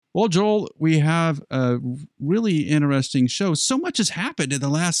Well, Joel, we have a really interesting show. So much has happened in the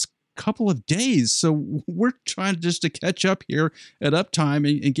last couple of days. So we're trying just to catch up here at Uptime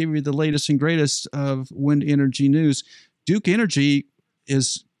and give you the latest and greatest of wind energy news. Duke Energy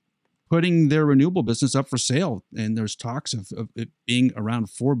is putting their renewable business up for sale, and there's talks of it being around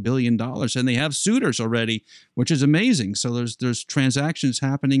 $4 billion, and they have suitors already, which is amazing. So there's transactions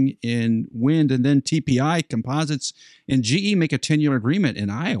happening in wind, and then TPI Composites and GE make a 10-year agreement in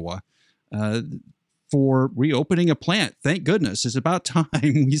Iowa for reopening a plant. Thank goodness. It's about time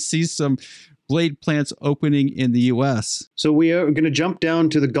we see some blade plants opening in the U.S. So we are going to jump down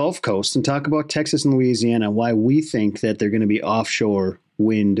to the Gulf Coast and talk about Texas and Louisiana, why we think that they're going to be offshore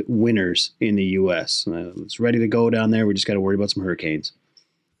wind winners in the U.S. It's ready to go down there. We just got to worry about some hurricanes.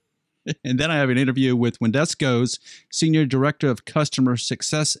 And then I have an interview with WindESCo's Senior Director of Customer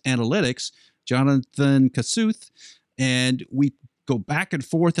Success Analytics, Jonathan Kasuth, and we go back and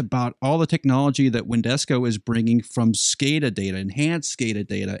forth about all the technology that WindESCo is bringing from SCADA data, enhanced SCADA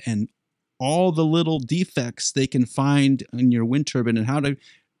data, and all the little defects they can find in your wind turbine and how to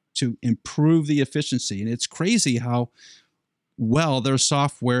improve the efficiency. And it's crazy how well their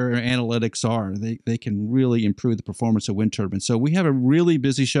software analytics are. They can really improve the performance of wind turbines. So we have a really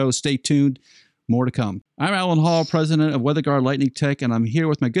busy show. Stay tuned. More to come. I'm Alan Hall, president of WeatherGuard Lightning Tech, and I'm here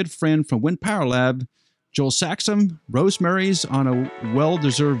with my good friend from Wind Power Lab, Joel Saxum. Rosemary's on a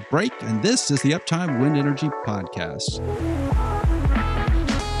well-deserved break, and this is the Uptime Wind Energy Podcast.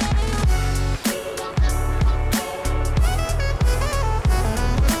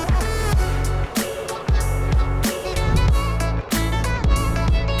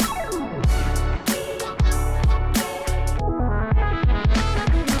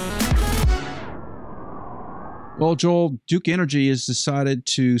 Well, Joel, Duke Energy has decided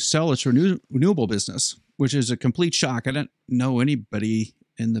to sell its renewable business, which is a complete shock. I didn't know anybody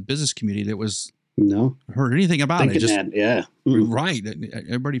in the business community that was heard anything about it. Yeah. Right.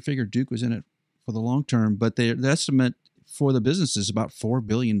 Everybody figured Duke was in it for the long term, but the estimate for the business is about $4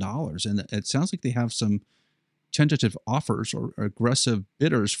 billion. And it sounds like they have some tentative offers or aggressive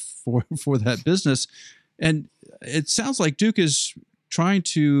bidders for that business. And it sounds like Duke is trying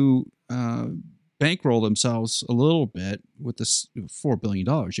to bankroll themselves a little bit with this $4 billion.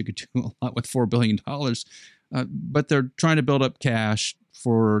 You could do a lot with $4 billion, but they're trying to build up cash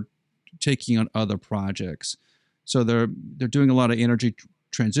for taking on other projects. So they're doing a lot of energy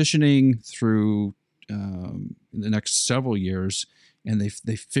transitioning through the next several years, and they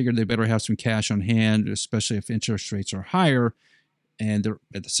figured they better have some cash on hand, especially if interest rates are higher. And they're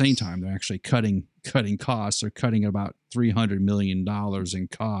at the same time they're actually cutting costs. They're cutting about $300 million in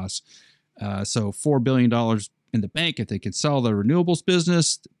costs. So $4 billion in the bank if they could sell their renewables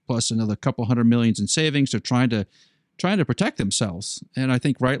business, plus another couple $100 million in savings. They're trying to protect themselves, and I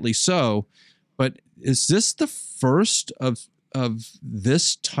think rightly so. But is this the first of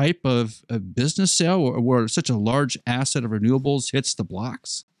this type of business sale where such a large asset of renewables hits the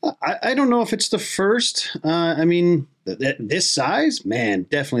blocks? I don't know if it's the first. I mean, this size, man,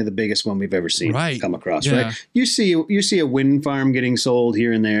 definitely the biggest one we've ever seen come across. Yeah. Right? You see a wind farm getting sold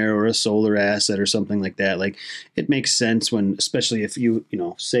here and there, or a solar asset or something like that. Like, it makes sense when, especially if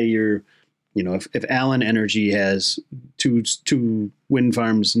say you're, if Allen Energy has two wind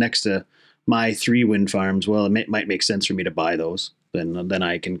farms next to my 3 wind farms, well, it might make sense for me to buy those. Then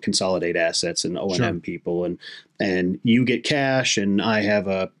I can consolidate assets and O&M people, and you get cash, and I have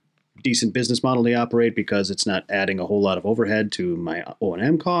a decent business model to operate because it's not adding a whole lot of overhead to my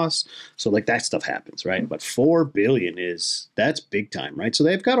O&M costs. So like that stuff happens, right? But $4 billion that's big time, right? So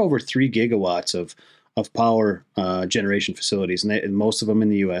they've got over 3 gigawatts of power generation facilities, and most of them in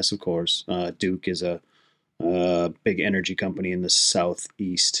the U.S. Of course. Duke is a big energy company in the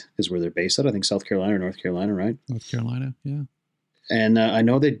Southeast is where they're based at. I think South Carolina or North Carolina, right? North Carolina, yeah. And I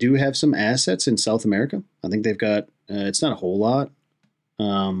know they do have some assets in South America. I think they've got, it's not a whole lot.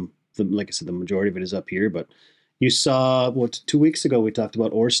 Like I said, the majority of it is up here. But you saw, 2 weeks ago, we talked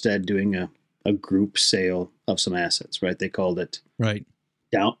about Ørsted doing a group sale of some assets, right? They called it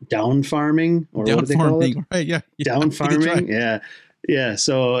down farming, or what did they call it? Right, yeah. Down farming, yeah. Yeah,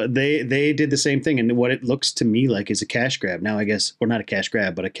 so they did the same thing, and what it looks to me like is a cash grab. Now, I guess, or not a cash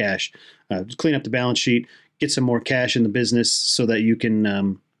grab, but a cash, clean up the balance sheet, get some more cash in the business so that you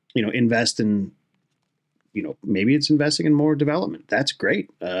can, invest in, maybe it's investing in more development. That's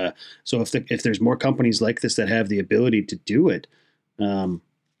great. So if there's more companies like this that have the ability to do it,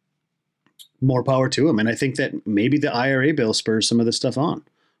 more power to them. And I think that maybe the IRA bill spurs some of this stuff on,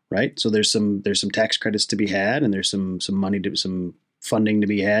 right? So there's some tax credits to be had, and there's some funding to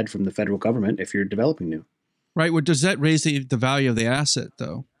be had from the federal government if you're developing new. Right. Well, does that raise the value of the asset,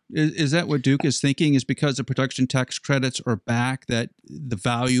 though? Is that what Duke is thinking? Is because the production tax credits are back that the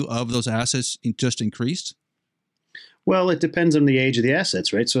value of those assets just increased? Well, it depends on the age of the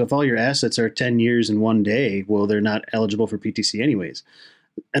assets, right? So if all your assets are 10 years in one day, well, they're not eligible for PTC anyways.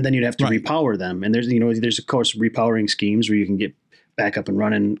 And then you'd have to repower them. And there's of course repowering schemes where you can get back up and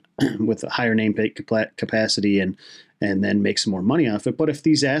running with a higher nameplate capacity and then make some more money off it. But if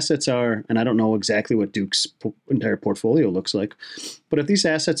these assets are, and I don't know exactly what Duke's entire portfolio looks like, but if these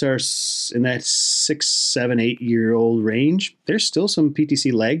assets are in that 6, 7, 8-year-old range, there's still some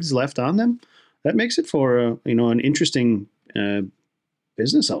PTC legs left on them. That makes it for an interesting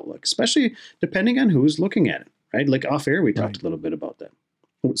business outlook, especially depending on who's looking at it, right? Like off air, we talked a little bit about that.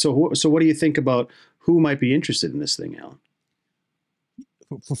 So what do you think about who might be interested in this thing, Alan?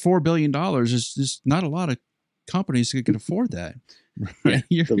 For $4 billion, there's not a lot of companies that can afford that. Right?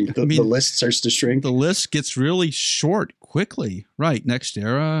 Yeah, the list starts to shrink. The list gets really short quickly. Right.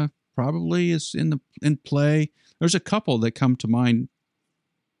 NextEra probably is in play. There's a couple that come to mind,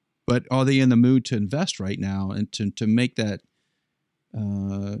 but are they in the mood to invest right now and to make that?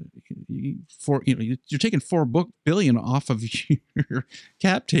 You're taking $4 billion off of your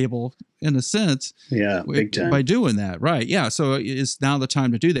cap table in a sense. Yeah, big time. By doing that, right? Yeah, so it's now the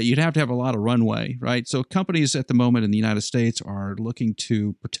time to do that. You'd have to have a lot of runway, right? So companies at the moment in the United States are looking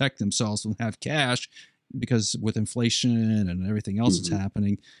to protect themselves and have cash because with inflation and everything else that's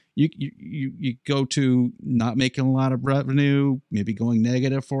happening, you go to not making a lot of revenue, maybe going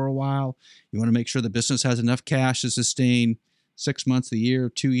negative for a while. You want to make sure the business has enough cash to sustain 6 months, a year,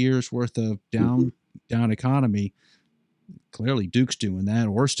 2 years worth of down economy. Clearly, Duke's doing that.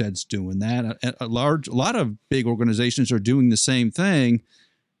 Ørsted's doing that. A lot of big organizations are doing the same thing.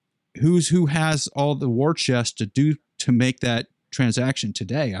 Who has all the war chest to make that transaction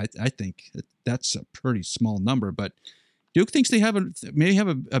today? I think that's a pretty small number, but Duke thinks they may have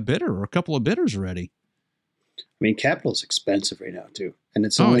a bidder or a couple of bidders already. I mean, capital's expensive right now too, and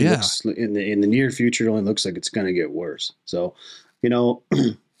it's only looks in the near future. It only looks like it's going to get worse. So,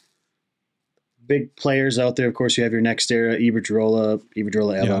 big players out there. Of course, you have your NextEra, Iberdrola,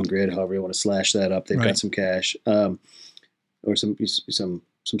 Avangrid, however you want to slash that up. They've got some cash, or some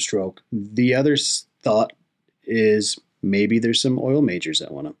stroke. The other thought is maybe there's some oil majors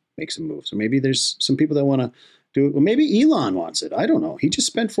that want to make some moves, or maybe there's some people that want to do it. Well, maybe Elon wants it. I don't know. He just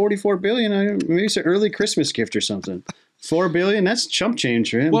spent $44 billion. Maybe it's an early Christmas gift or something. $4 billion. That's chump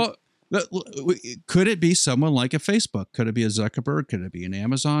change for him. Well, could it be someone like a Facebook? Could it be a Zuckerberg? Could it be an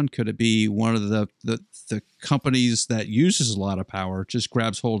Amazon? Could it be one of the companies that uses a lot of power, just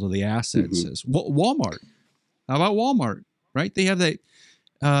grabs hold of the assets? Walmart. How about Walmart? Right? They have the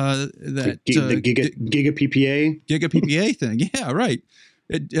Giga PPA. Giga PPA thing. Yeah, right.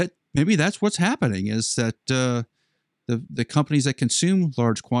 Maybe that's what's happening is that the companies that consume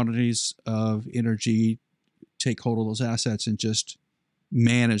large quantities of energy take hold of those assets and just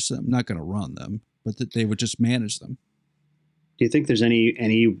manage them. Not going to run them, but that they would just manage them. Do you think there's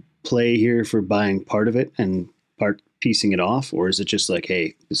any play here for buying part of it and part piecing it off, or is it just like,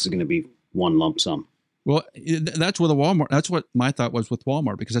 hey, this is going to be one lump sum? Well, that's what Walmart. That's what my thought was with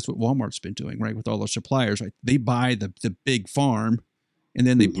Walmart, because that's what Walmart's been doing, right? With all their suppliers, right? They buy the big farm, and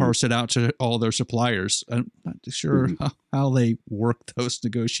then they parse it out to all their suppliers. I'm not sure how they work those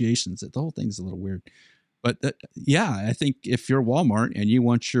negotiations. The whole thing's a little weird. But I think if you're Walmart and you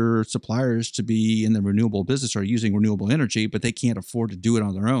want your suppliers to be in the renewable business or using renewable energy, but they can't afford to do it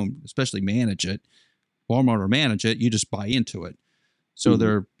on their own, especially manage it, Walmart or manage it, you just buy into it. So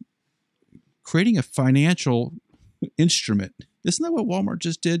they're creating a financial instrument. Isn't that what Walmart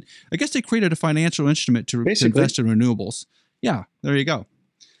just did? I guess they created a financial instrument to invest in renewables. Yeah, there you go.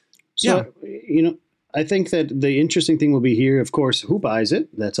 So, I think that the interesting thing will be here, of course, who buys it?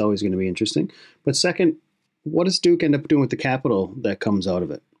 That's always going to be interesting. But second, what does Duke end up doing with the capital that comes out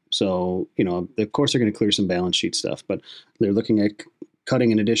of it? So, of course, they're going to clear some balance sheet stuff, but they're looking at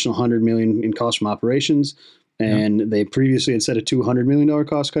cutting an additional $100 million in costs from operations. And they previously had set a $200 million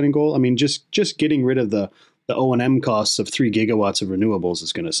cost cutting goal. I mean, just getting rid of the O&M costs of 3 gigawatts of renewables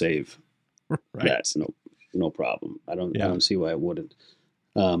is going to save. Right. That's no problem. I don't see why it wouldn't.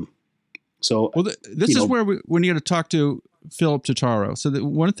 This is where we need to talk to Philip Totaro. So the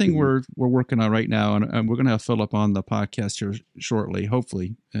one thing we're working on right now, and we're going to have Philip on the podcast here shortly,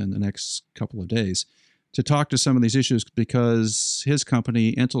 hopefully in the next couple of days, to talk to some of these issues, because his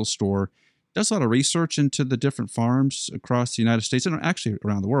company, Intel Store, does a lot of research into the different farms across the United States and actually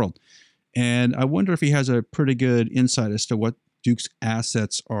around the world. And I wonder if he has a pretty good insight as to what Duke's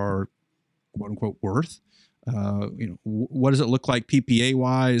assets are, quote unquote, worth. What does it look like PPA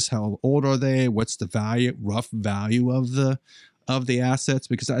wise? How old are they? What's the rough value of the of the assets?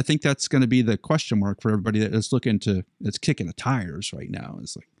 Because I think that's going to be the question mark for everybody that is that's kicking the tires right now.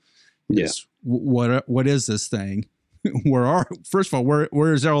 It's like, what is this thing? First of all,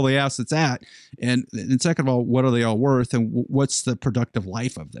 where is all the assets at? And second of all, what are they all worth? And what's the productive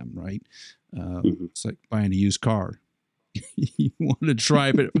life of them, right? It's like buying a used car. You want to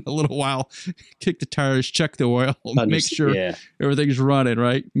drive it a little while, kick the tires, check the oil, make sure everything's running,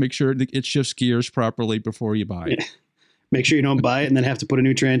 right? Make sure it shifts gears properly before you buy it. Make sure you don't buy it and then have to put a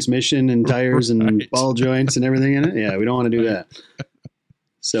new transmission and tires and ball joints and everything in it. Yeah, we don't want to do that.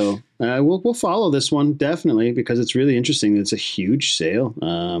 So we'll follow this one definitely, because it's really interesting. It's a huge sale.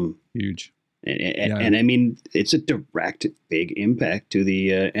 Huge. And I mean, it's a direct big impact to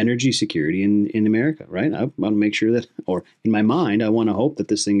the energy security in America, right? I want to make sure that, or in my mind, I want to hope that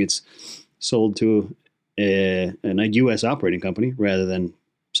this thing gets sold to a U.S. operating company rather than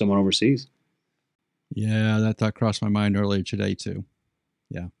someone overseas. Yeah, that thought crossed my mind earlier today too.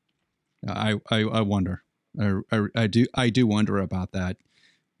 Yeah, I wonder. I do wonder about that.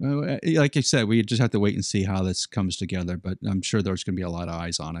 Like I said, we just have to wait and see how this comes together, but I'm sure there's going to be a lot of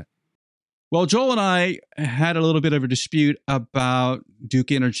eyes on it. Well, Joel and I had a little bit of a dispute about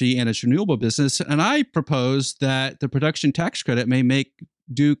Duke Energy and its renewable business, and I proposed that the production tax credit may make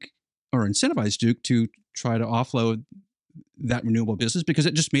Duke, or incentivize Duke, to try to offload that renewable business because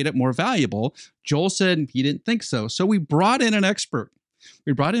it just made it more valuable. Joel said he didn't think so. So we brought in an expert.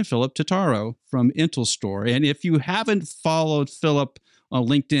 We brought in Philip Totaro from IntelStore. And if you haven't followed Philip on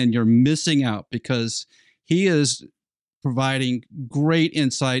LinkedIn, you're missing out, because he is providing great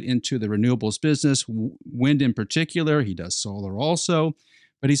insight into the renewables business, wind in particular. He does solar also,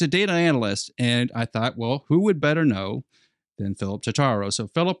 but he's a data analyst. And I thought, well, who would better know than Philip Totaro? So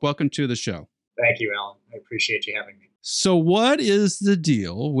Philip, welcome to the show. Thank you, Alan. I appreciate you having me. So what is the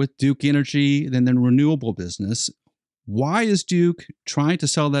deal with Duke Energy and then renewable business? Why is Duke trying to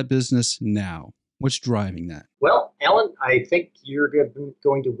sell that business now? What's driving that? Well, Alan, I think you're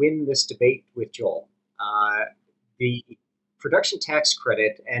going to win this debate with Joel. The production tax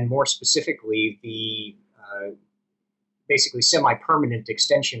credit, and more specifically, the basically semi-permanent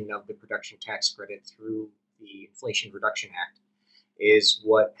extension of the production tax credit through the Inflation Reduction Act, is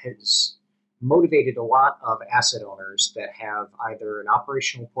what has motivated a lot of asset owners that have either an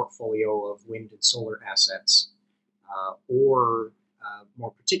operational portfolio of wind and solar assets, or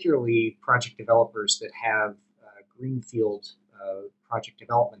more particularly project developers that have greenfield project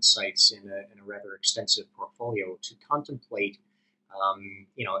development sites in a rather extensive portfolio, to contemplate,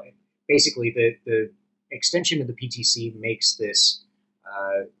 basically the extension of the PTC makes this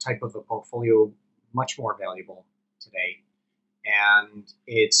type of a portfolio much more valuable today. And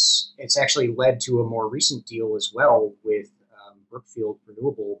it's actually led to a more recent deal as well, with Brookfield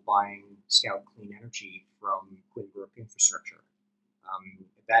Renewable buying Scout Clean Energy from Quinnbrook Infrastructure.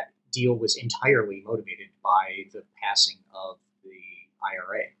 That deal was entirely motivated by the passing of the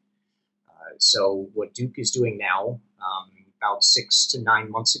IRA. So what Duke is doing now, about 6 to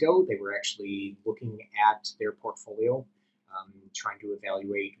 9 months ago, they were actually looking at their portfolio, trying to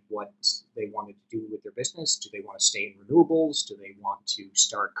evaluate what they wanted to do with their business. Do they want to stay in renewables? Do they want to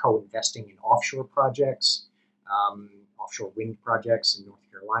start co-investing in offshore projects, offshore wind projects in North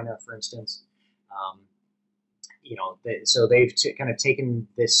Carolina, for instance? So they've kind of taken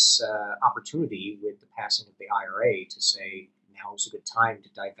this opportunity with the passing of the IRA to say, now is a good time to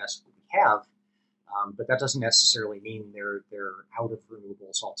divest what we have, but that doesn't necessarily mean they're out of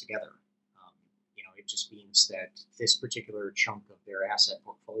renewables altogether. It just means that this particular chunk of their asset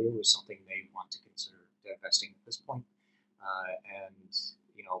portfolio is something they want to consider divesting at this point. And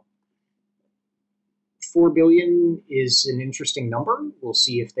 $4 billion is an interesting number. We'll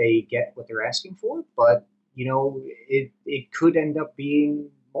see if they get what they're asking for, but it could end up being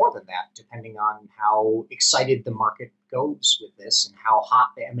more than that, depending on how excited the market goes with this and how hot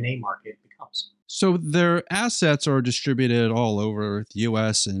the M&A market becomes. So their assets are distributed all over the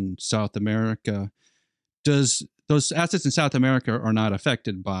U.S. and South America. Does those assets in South America are not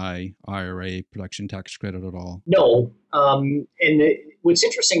affected by IRA production tax credit at all? No. What's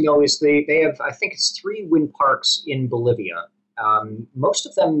interesting, though, is they have, I think it's 3 wind parks in Bolivia. Most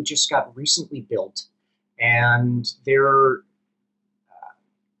of them just got recently built, and they're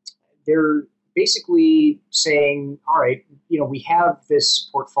basically saying, all right, we have this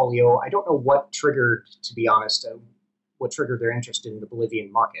portfolio. I don't know what triggered, to be honest, what triggered their interest in the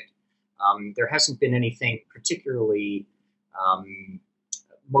Bolivian market. There hasn't been anything particularly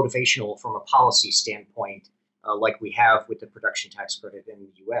motivational from a policy standpoint, like we have with the production tax credit in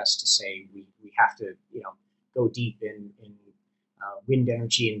the U.S. to say we have to go deep in wind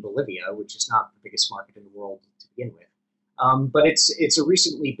energy in Bolivia, which is not the biggest market in the world to begin with. But it's a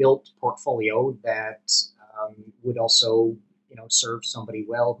recently built portfolio that would also serve somebody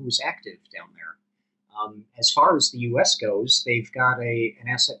well who's active down there. As far as the U.S. goes, they've got an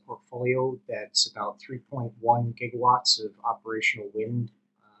asset portfolio that's about 3.1 gigawatts of operational wind,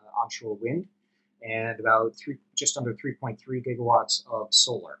 onshore wind, and about just under 3.3 gigawatts of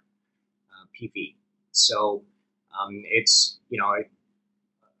solar PV. So it's a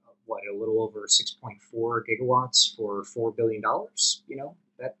little over 6.4 gigawatts for $4 billion.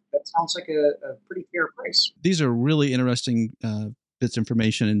 That sounds like a pretty fair price. These are really interesting bits of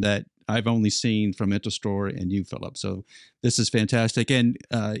information that I've only seen from IntelStore and you, Philip. So this is fantastic. And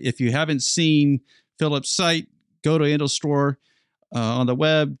if you haven't seen Philip's site, go to IntelStore on the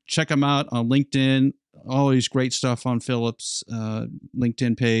web, check them out on LinkedIn. Always great stuff on Philip's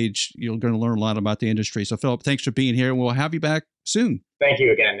LinkedIn page. You're going to learn a lot about the industry. So Philip, thanks for being here. We'll have you back soon. Thank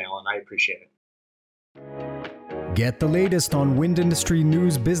you again, Alan. I appreciate it. Get the latest on wind industry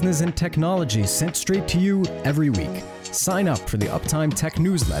news, business, and technology sent straight to you every week. Sign up for the Uptime Tech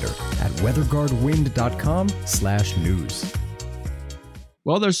newsletter at weatherguardwind.com/news.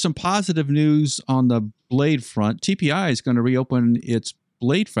 Well, there's some positive news on the blade front. TPI is going to reopen its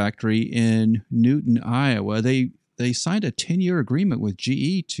blade factory in Newton, Iowa. They signed a 10-year agreement with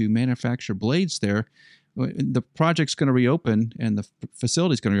GE to manufacture blades there. The project's going to reopen and the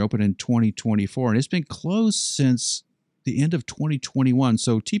facility is going to reopen in 2024. And it's been closed since the end of 2021.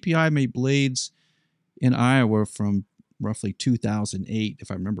 So TPI made blades in Iowa from roughly 2008,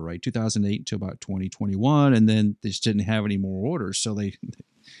 if I remember right, 2008 to about 2021. And then they just didn't have any more orders. So they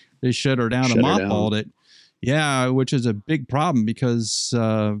shut her down and mothballed it. Yeah, which is a big problem because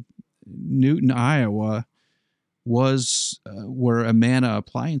Newton, Iowa was where Amana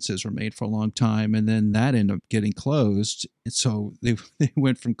appliances were made for a long time, and then that ended up getting closed. And so they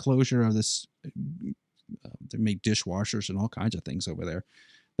went from closure of this. They make dishwashers and all kinds of things over there.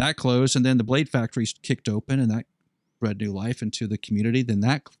 That closed, and then the blade factories kicked open, and that bred new life into the community. Then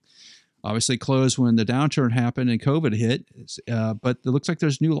that obviously closed when the downturn happened and COVID hit. But it looks like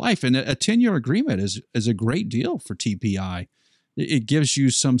there's new life, and a 10-year agreement is a great deal for TPI. It gives you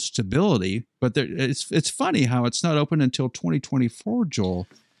some stability, but it's funny how it's not open until 2024, Joel.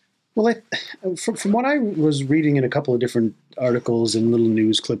 Well, from what I was reading in a couple of different articles and little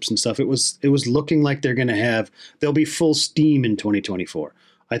news clips and stuff, it was looking like they'll be full steam in 2024.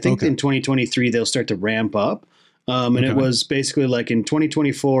 I think in 2023 they'll start to ramp up. And it was basically like in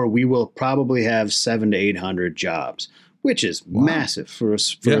 2024 we will probably have 700 to 800 jobs, which is massive for a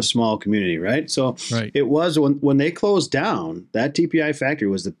small community, right? So It was when they closed down, that TPI factory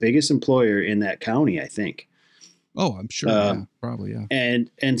was the biggest employer in that county, I think. Oh, I'm sure. Probably, yeah. And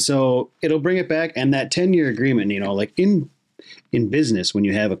so it'll bring it back. And that 10-year agreement, like in business, when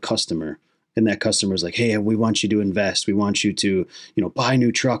you have a customer and that customer is like, hey, we want you to invest. We want you to, buy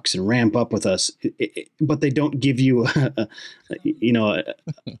new trucks and ramp up with us. But they don't give you,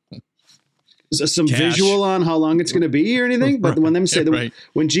 some cash, visual on how long it's going to be or anything. But when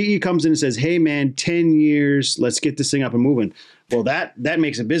when GE comes in and says, hey man, 10 years, let's get this thing up and moving. Well, that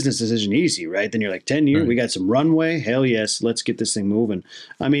makes a business decision easy, right? Then you're like 10 years, we got some runway. Hell yes. Let's get this thing moving.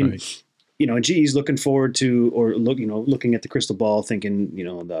 I mean, GE's looking forward to, or looking at the crystal ball, thinking,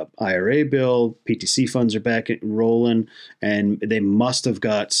 the IRA bill, PTC funds are back rolling, and they must have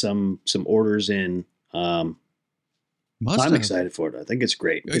got some orders in. I'm excited for it. I think it's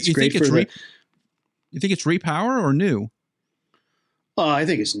great. It's great for You think it's repower or new? I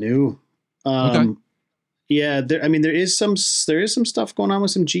think it's new. Yeah, there is some stuff going on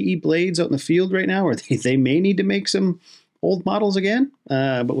with some GE blades out in the field right now, where they may need to make some old models again,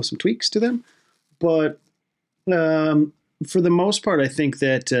 but with some tweaks to them. But for the most part, I think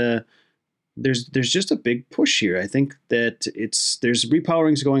that there's just a big push here. I think that there's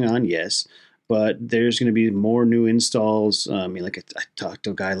repowerings going on, yes, but there's going to be more new installs. I talked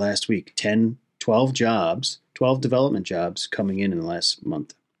to a guy last week, 12 development jobs coming in the last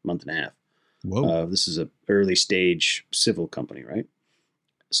month and a half. Whoa. This is an early stage civil company, right?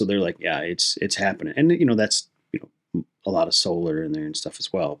 So they're like, yeah, it's happening. And, that's, a lot of solar in there and stuff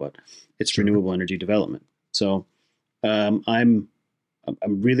as well, but it's renewable energy development. So I'm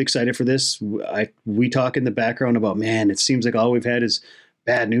really excited for this. We talk in the background about, man, it seems like all we've had is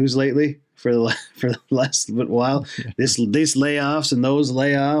bad news lately for the last little while. Yeah. This layoffs and those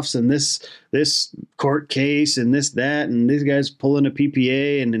layoffs and this court case and that, and these guys pulling a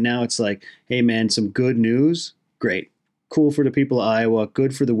PPA, and now it's like, hey man, some good news. Great. Cool for the people of Iowa,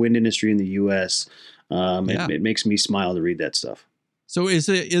 good for the wind industry in the US. It makes me smile to read that stuff. So is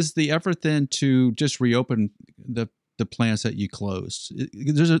the effort then to just reopen the the plants that you closed?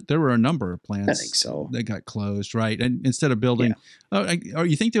 There were a number of plants. I think so. That got closed, right? And instead of building, or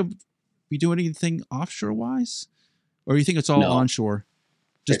you think they'll be doing anything offshore wise, or you think it's all onshore?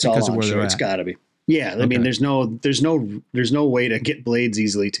 Just it's because all of where onshore. they're at? It's got to be. Yeah, I mean, there's no way to get blades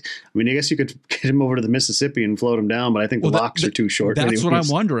easily. I mean, I guess you could get them over to the Mississippi and float them down, but I think the locks are too short. That's what I'm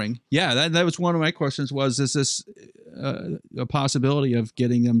wondering. Yeah, that was one of my questions. Was is this a possibility of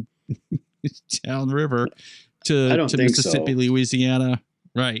getting them downriver to Mississippi, Louisiana?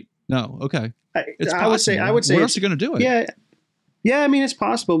 Right? No. Okay. I would say. Where else are you going to do it? Yeah. Yeah, I mean, it's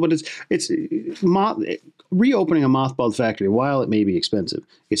possible, but it's reopening a mothballed factory. While it may be expensive,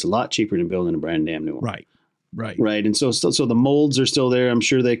 it's a lot cheaper than building a brand damn new one. Right. And so the molds are still there. I'm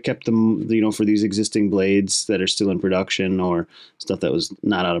sure they kept them, for these existing blades that are still in production or stuff that was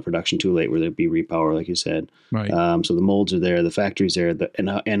not out of production too late, where there'd be repower, like you said. Right. So the molds are there, the factory's there,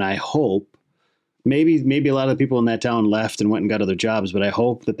 and I hope. Maybe a lot of the people in that town left and went and got other jobs, but I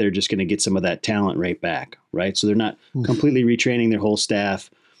hope that they're just going to get some of that talent right back, right? So they're not completely retraining their whole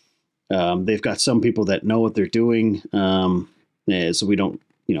staff. They've got some people that know what they're doing, so we don't,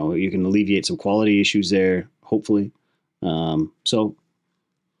 you can alleviate some quality issues there, hopefully. So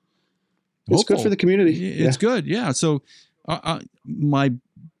it's good for the community. It's good, yeah. So my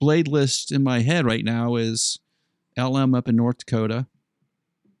blade list in my head right now is LM up in North Dakota,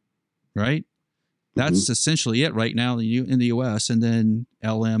 right? That's essentially it right now in the U.S. and then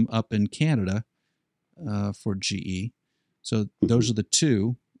LM up in Canada for GE. So those are the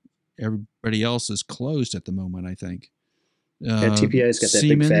two. Everybody else is closed at the moment, I think. TPI's got that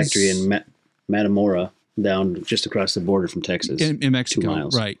Siemens, big factory in Matamora down just across the border from Texas. In Mexico, 2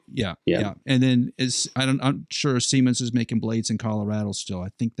 miles. Right. Yeah. And then I'm sure Siemens is making blades in Colorado still. I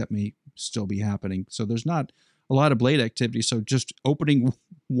think that may still be happening. So there's not a lot of blade activity. So just opening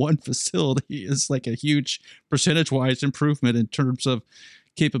one facility is like a huge percentage-wise improvement in terms of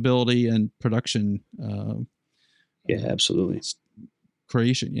capability and production. Absolutely.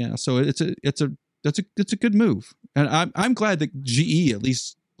 Creation. Yeah. So it's a good move. And I'm glad that GE at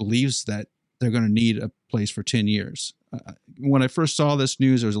least believes that they're going to need a place for 10 years. When I first saw this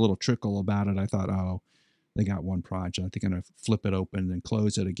news, there was a little trickle about it. I thought, oh, they got one project. They're going to flip it open and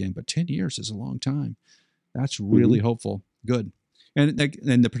close it again. But 10 years is a long time. That's really hopeful. Good. And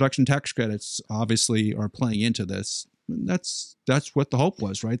the production tax credits obviously are playing into this. That's what the hope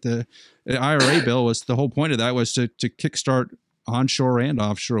was, right? The IRA bill was, the whole point of that was to kickstart onshore and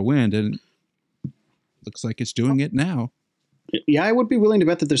offshore wind. And looks like it's doing it now. Yeah, I would be willing to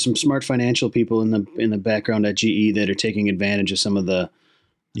bet that there's some smart financial people in the background at GE that are taking advantage of some of the,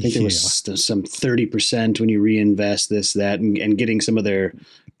 I think there was some 30% when you reinvest this, that, and getting some of their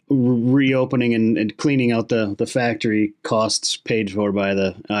reopening and cleaning out the factory costs paid for by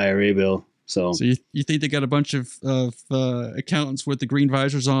the IRA bill. So you think they got a bunch of accountants with the green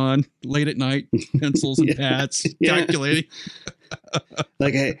visors on late at night, pencils and pads, calculating.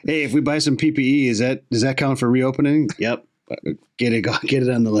 Like, hey, if we buy some PPE, does that count for reopening? Yep. Get it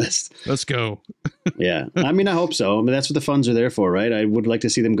on the list. Let's go. Yeah. I mean, I hope so. I mean, that's what the funds are there for, right? I would like to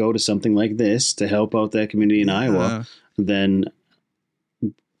see them go to something like this to help out that community in Iowa. Then,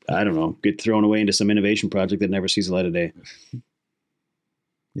 I don't know, get thrown away into some innovation project that never sees the light of day.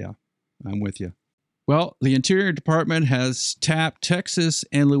 Yeah, I'm with you. Well, the Interior Department has tapped Texas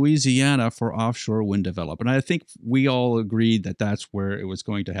and Louisiana for offshore wind development. And I think we all agreed that that's where it was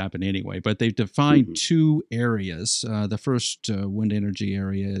going to happen anyway. But they've defined 2 areas. The first wind energy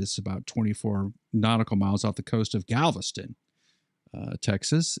area is about 24 nautical miles off the coast of Galveston,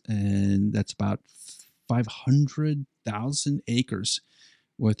 Texas. And that's about 500,000 acres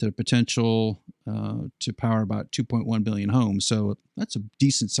with the potential to power about 2.1 billion homes. So that's a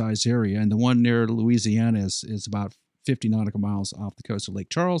decent sized area. And the one near Louisiana is about 50 nautical miles off the coast of Lake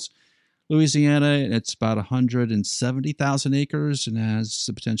Charles, Louisiana. And it's about 170,000 acres and has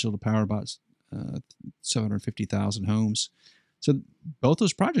the potential to power about 750,000 homes. So both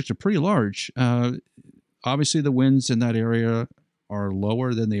those projects are pretty large. Obviously, the winds in that area are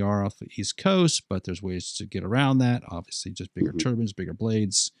lower than they are off the East Coast, but there's ways to get around that. Obviously, just bigger turbines, bigger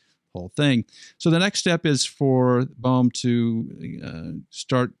blades, whole thing. So the next step is for BOEM to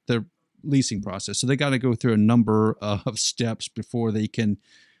start the leasing process. So they got to go through a number of steps before they can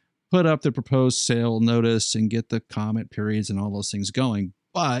put up the proposed sale notice and get the comment periods and all those things going.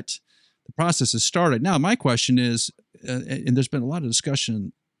 But the process has started. Now, my question is, and there's been a lot of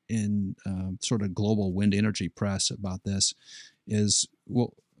discussion in sort of global wind energy press about this, is,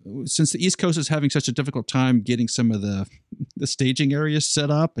 well, since the East Coast is having such a difficult time getting some of the staging areas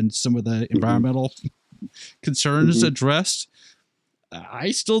set up and some of the environmental concerns addressed, I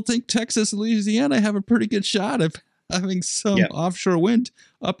still think Texas and Louisiana have a pretty good shot of having some offshore wind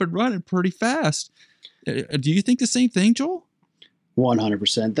up and running pretty fast. Do you think the same thing, Joel?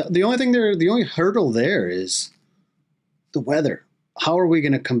 100%. The only hurdle there is the weather. How are we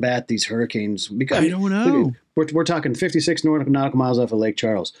going to combat these hurricanes? Because I don't know. We're talking 56 nautical miles off of Lake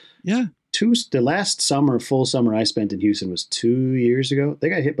Charles. Yeah. The last summer, full summer I spent in Houston was 2 years ago. They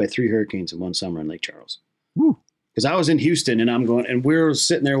got hit by 3 hurricanes in one summer in Lake Charles. Woo. Because I was in Houston and we're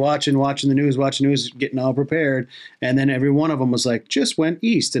sitting there watching the news, getting all prepared. And then every one of them was like, just went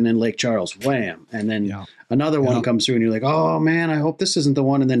east. And then Lake Charles, wham. And then another one comes through and you're like, oh man, I hope this isn't the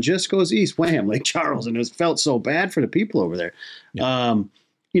one. And then just goes east, wham, Lake Charles. And it felt so bad for the people over there. Yeah.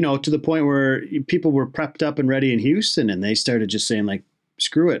 To the point where people were prepped up and ready in Houston and they started just saying like,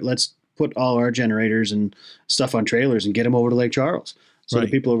 screw it. Let's put all our generators and stuff on trailers and get them over to Lake Charles. So the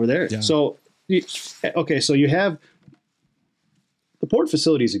people over there. Yeah. So you have the port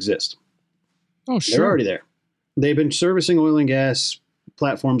facilities exist. Oh, sure. They're already there. They've been servicing oil and gas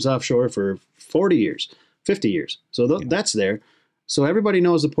platforms offshore for 40 years, 50 years. So that's there. So everybody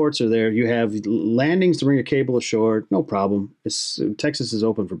knows the ports are there. You have landings to bring a cable ashore. No problem. Texas is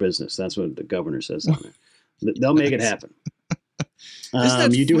open for business. That's what the governor says down there. They'll make it happen.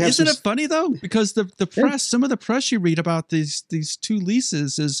 Isn't it funny though? Because the press, some of the press you read about these 2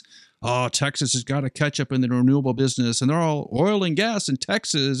 leases is, oh, Texas has got to catch up in the renewable business, and they're all oil and gas in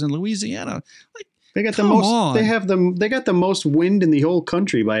Texas and Louisiana. Like, they got the most. They got the most wind in the whole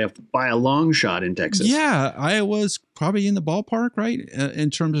country by a long shot in Texas. Yeah, Iowa's probably in the ballpark, right,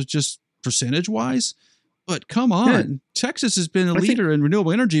 in terms of just percentage wise. But come on, Texas has been a leader in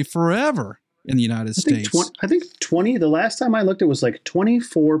renewable energy forever in the United States. I think 20. The last time I looked, it was like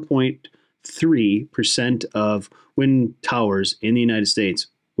 24.3% of wind towers in the United States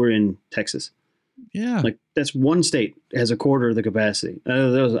were in Texas. Yeah. Like that's one state has a quarter of the capacity. I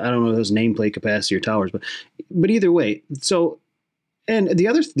don't know if those nameplate capacity or towers, but either way. So, and one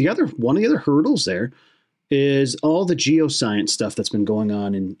of the other hurdles there is all the geoscience stuff that's been going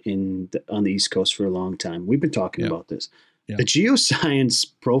on on the East Coast for a long time. We've been talking about this. Yeah. The geoscience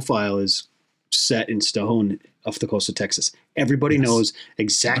profile is set in stone off the coast of Texas. Everybody knows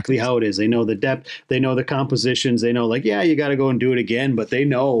exactly how it is. They know the depth. They know the compositions. They know you got to go and do it again, but they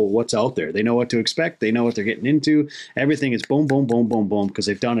know what's out there. They know what to expect. They know what they're getting into. Everything is boom, boom, boom, boom, boom, because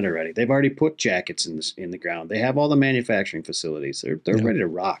they've done it already. They've already put jackets in the ground. They have all the manufacturing facilities. They're ready to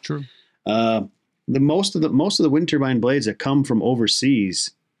rock. True. The most of the wind turbine blades that come from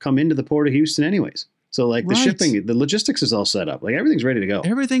overseas come into the port of Houston anyways. So the shipping, the logistics is all set up. Like everything's ready to go.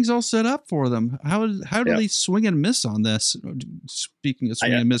 Everything's all set up for them. How do they swing and miss on this? Speaking of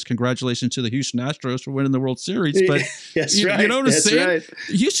swing and miss, congratulations to the Houston Astros for winning the World Series. But you know what I'm saying? Right.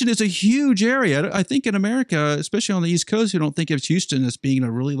 Houston is a huge area. I think in America, especially on the East Coast, you don't think of Houston as being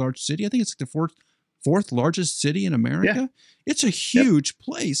a really large city. I think it's like the fourth largest city in America. Yeah. It's a huge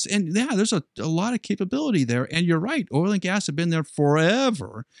place. And there's a lot of capability there. And you're right. Oil and gas have been there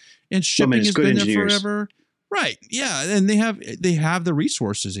forever. And shipping has been there forever. Right. Yeah. And they have the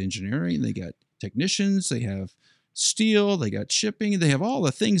resources, engineering. They got technicians. They have steel. They got shipping. They have all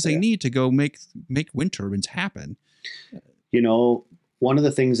the things they need to go make wind turbines happen. One of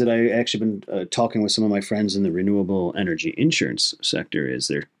the things that I actually been talking with some of my friends in the renewable energy insurance sector is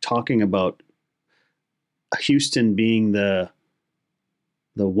they're talking about Houston being the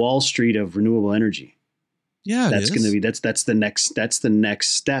Wall Street of renewable energy. Yeah, that's going to be that's the next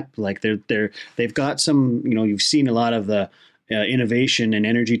step. Like they've got some. You've seen a lot of the innovation and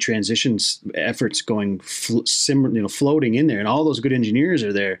energy transition efforts going floating in there, and all those good engineers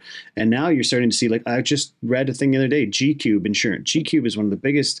are there. And now you're starting to see, like I just read a thing the other day, G-Cube Insurance. G-Cube is one of the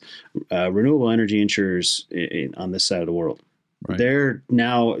biggest renewable energy insurers on this side of the world. Right. They're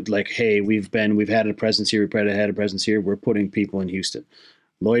now like, hey, we've had a presence here. We've had a presence here. We're putting people in Houston.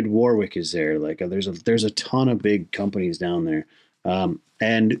 Lloyd Warwick is there. Like there's a ton of big companies down there.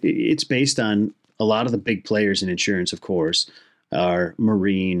 And it's based on a lot of the big players in insurance, of course, are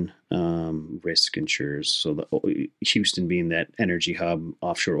marine risk insurers. So Houston being that energy hub,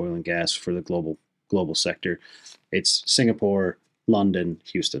 offshore oil and gas for the global sector. It's Singapore, London,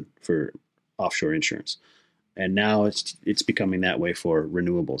 Houston for offshore insurance. And now it's becoming that way for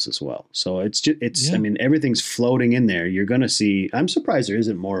renewables as well. So I mean, everything's floating in there. You're going to see, I'm surprised there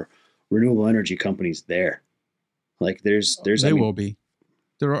isn't more renewable energy companies there. Like will be.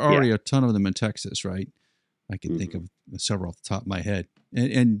 There are already a ton of them in Texas, right? I can think of several off the top of my head.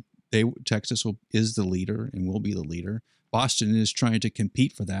 And Texas is the leader and will be the leader. Boston is trying to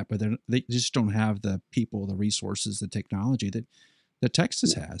compete for that, but they just don't have the people, the resources, the technology that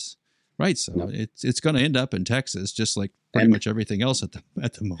Texas has. Right, so it's going to end up in Texas, just like pretty much everything else at the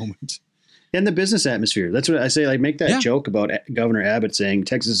moment. And the business atmosphere. That's what I say. Like, make that joke about Governor Abbott saying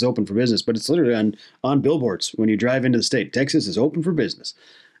Texas is open for business, but it's literally on billboards when you drive into the state. Texas is open for business.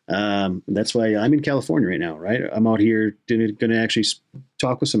 That's why I'm in California right now, right? I'm out here going to actually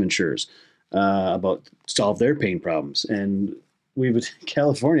talk with some insurers about solve their pain problems. And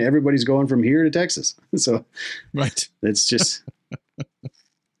California, everybody's going from here to Texas. So right. That's just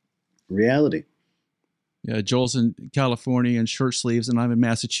reality. Yeah, Joel's in California in shirt sleeves, and I'm in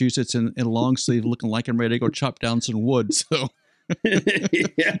Massachusetts in a long sleeve, looking like I'm ready to go chop down some wood. So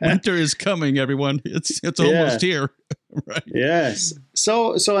winter is coming, everyone. It's almost here, right? Yes.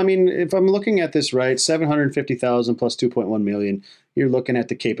 So I mean, if I'm looking at this right, 750,000 plus 2.1 million, you're looking at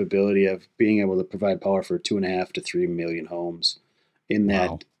the capability of being able to provide power for 2.5 to 3 million homes in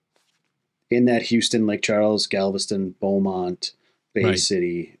that Houston, Lake Charles, Galveston, Beaumont, Bay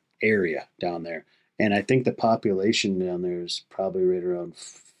City area down there. And I think the population down there is probably right around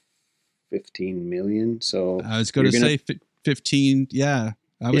 15 million. So I was going to say 15. Yeah.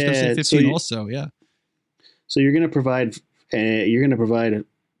 I was going to say 15 also. Yeah. So you're going to provide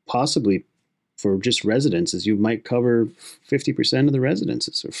possibly for just residences. You might cover 50% of the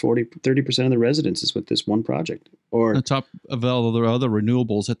residences or 30% of the residences with this one project. Or on top of all the other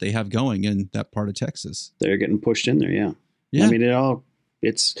renewables that they have going in that part of Texas. They're getting pushed in there. Yeah. I mean,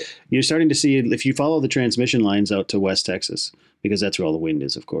 you're starting to see, if you follow the transmission lines out to West Texas, because that's where all the wind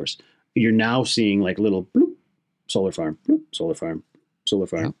is, of course, you're now seeing like little bloop, solar farm, bloop, solar farm,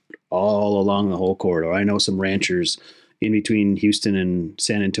 all along the whole corridor. I know some ranchers in between Houston and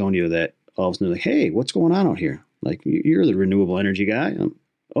San Antonio that all of a sudden are like, hey, what's going on out here? Like, you're the renewable energy guy.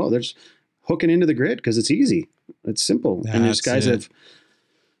 There's hooking into the grid because it's easy. It's simple. And there's guys that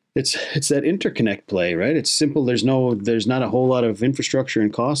it's that interconnect play, right? It's simple. There's not a whole lot of infrastructure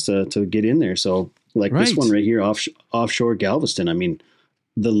and cost to get in there. So like this one right here, offshore Galveston. I mean,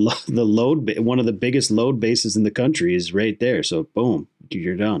 the load, one of the biggest load bases in the country is right there. So boom,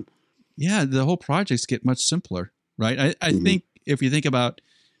 you're done. Yeah. The whole projects get much simpler, right? I think if you think about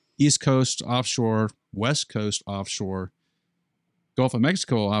East Coast offshore, West Coast offshore, Gulf of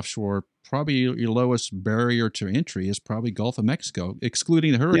Mexico offshore, probably your lowest barrier to entry is probably Gulf of Mexico,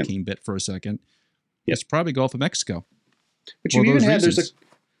 excluding the hurricane bit for a second. It's probably Gulf of Mexico. But you even had,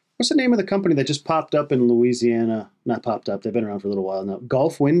 what's the name of the company that just popped up in Louisiana? Not popped up. They've been around for a little while now.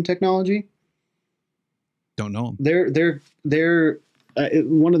 Gulf Wind Technology? Don't know. They're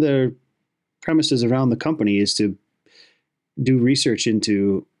one of the premises around the company is to do research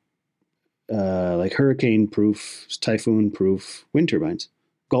into like hurricane-proof, typhoon-proof wind turbines.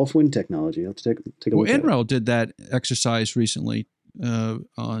 Gulf Wind Technology. You'll have to take a look at it. NREL did that exercise recently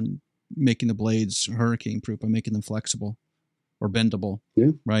on making the blades hurricane-proof by making them flexible or bendable.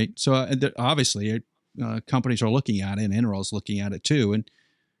 Yeah. Right? So obviously companies are looking at it, and NREL is looking at it too, and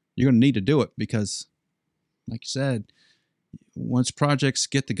you're going to need to do it because, like you said, once projects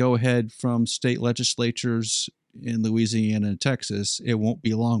get the go-ahead from state legislatures in Louisiana and Texas, it won't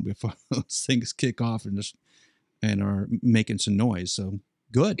be long before those things kick off and are making some noise. So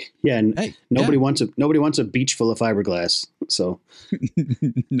good. Yeah, and nobody wants a beach full of fiberglass. So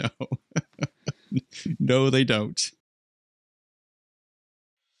no, they don't.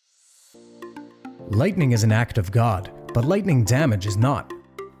 Lightning is an act of God, but lightning damage is not.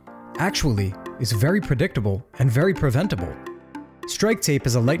 Actually, it's very predictable and very preventable. Strike Tape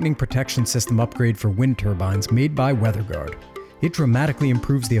is a lightning protection system upgrade for wind turbines made by WeatherGuard. It dramatically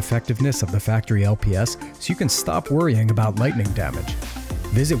improves the effectiveness of the factory LPS so you can stop worrying about lightning damage.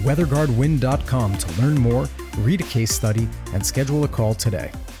 Visit weatherguardwind.com to learn more, read a case study, and schedule a call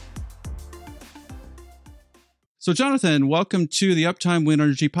today. So, Jonathan, welcome to the Uptime Wind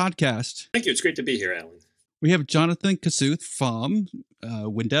Energy Podcast. Thank you. It's great to be here, Alan. We have Jonathan Kasuth from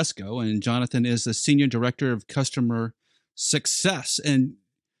WindESCo, and Jonathan is the Senior Director of Customer Success. And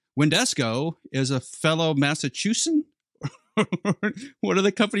WindESCo is a fellow Massachusetts. One of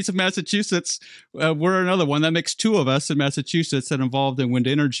the companies of Massachusetts. We're another one. That makes two of us in Massachusetts that are involved in wind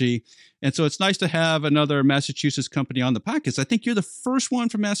energy. And so it's nice to have another Massachusetts company on the podcast. I think you're the first one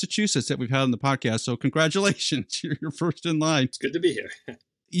from Massachusetts that we've had on the podcast. So congratulations. You're first in line. It's good to be here.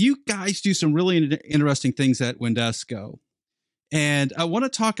 You guys do some really interesting things at WindESCo. And I want to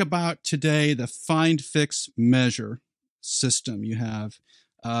talk about today the Find, Fix, Measure system you have,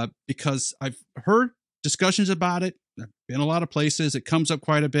 because I've heard discussions about it. I've been a lot of places. It comes up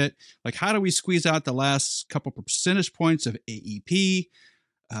quite a bit. Like, how do we squeeze out the last couple percentage points of AEP?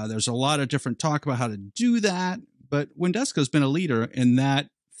 There's a lot of different talk about how to do that, but WindESCo has been a leader in that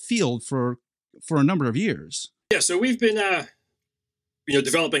field for a number of years. Yeah, so we've been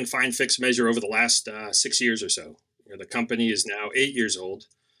developing Find, Fix, Measure over the last 6 years or so. The company is now 8 years old.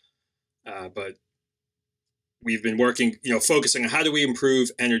 but we've been working, focusing on how do we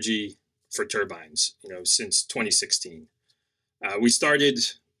improve energy for turbines, since 2016. We started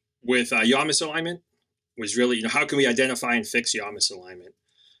with yaw misalignment, was really, how can we identify and fix yaw misalignment?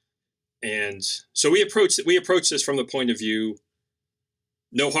 And so we approached this from the point of view,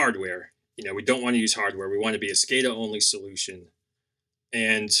 no hardware. We don't want to use hardware. We want to be a SCADA only solution.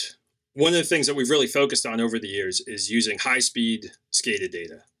 And one of the things that we've really focused on over the years is using high-speed SCADA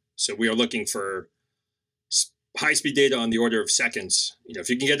data. So we are looking for high-speed data on the order of seconds. If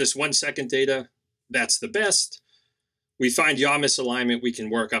you can get us 1 second data, that's the best. We find yaw misalignment, we can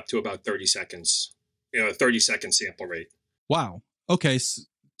work up to about 30 seconds, a 30-second sample rate. Wow. Okay.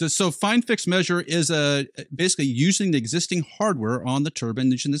 So find, fix, measure is basically using the existing hardware on the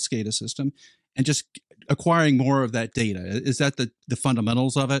turbine, using the SCADA system, and just acquiring more of that data. Is that the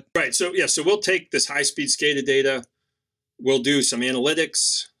fundamentals of it? Right. So we'll take this high-speed SCADA data, we'll do some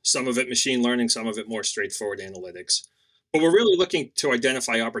analytics, some of it machine learning, some of it more straightforward analytics. But we're really looking to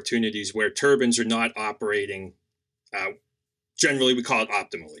identify opportunities where turbines are not operating, generally we call it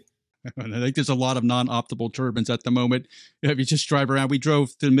optimally. And I think there's a lot of non-optimal turbines at the moment. If you just drive around, we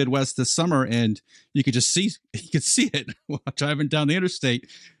drove to the Midwest this summer, and you could see it while driving down the interstate.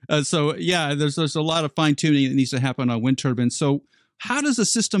 So yeah, there's a lot of fine tuning that needs to happen on wind turbines. So how does the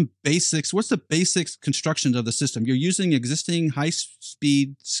system basics? What's the basics construction of the system? You're using existing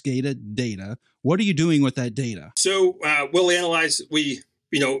high-speed SCADA data. What are you doing with that data? So we'll analyze. We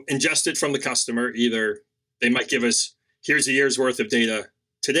ingest it from the customer. Either they might give us, here's a year's worth of data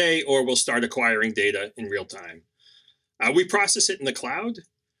today, or we'll start acquiring data in real time. We process it in the cloud.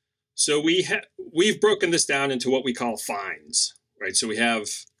 So we've broken this down into what we call fines, right? So we have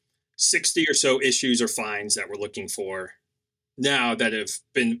 60 or so issues or fines that we're looking for now that have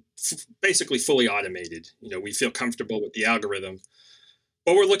been basically fully automated. We feel comfortable with the algorithm,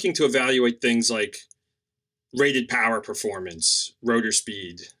 but we're looking to evaluate things like rated power performance, rotor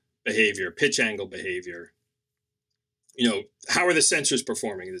speed behavior, pitch angle behavior. How are the sensors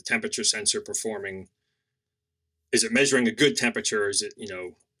performing? The temperature sensor performing? Is it measuring a good temperature? Is it,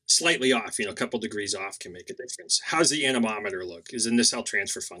 slightly off? A couple degrees off can make a difference. How's the anemometer look? Is the nacelle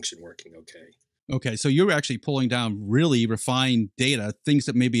transfer function working okay? Okay, so you're actually pulling down really refined data, things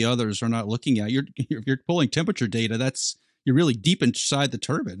that maybe others are not looking at. You're pulling temperature data. You're really deep inside the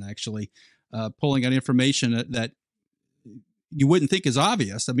turbine, actually, pulling out information that you wouldn't think is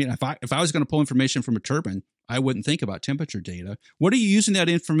obvious. I mean, if I was going to pull information from a turbine, I wouldn't think about temperature data. What are you using that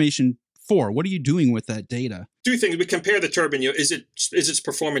information for? What are you doing with that data? Two things. We compare the turbine. Is its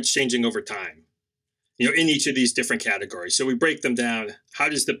performance changing over time? In each of these different categories. So we break them down. How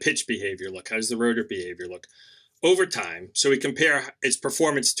does the pitch behavior look? How does the rotor behavior look over time? So we compare its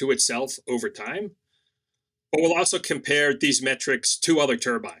performance to itself over time. But we'll also compare these metrics to other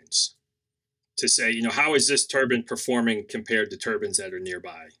turbines to say, how is this turbine performing compared to turbines that are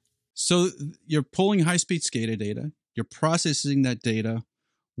nearby? So you're pulling high-speed SCADA data. You're processing that data.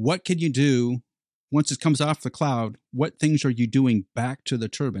 What can you do once it comes off the cloud? What things are you doing back to the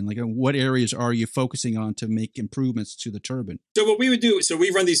turbine? Like, what areas are you focusing on to make improvements to the turbine? So what we would do, so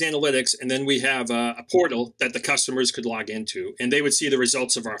we run these analytics, and then we have a portal that the customers could log into, and they would see the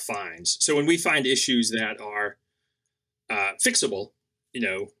results of our fines. So when we find issues that are fixable,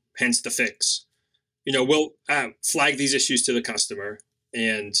 hence the fix, we'll flag these issues to the customer.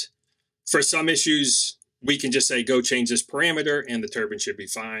 And for some issues, we can just say, go change this parameter, and the turbine should be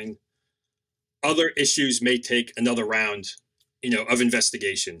fine. Other issues may take another round, of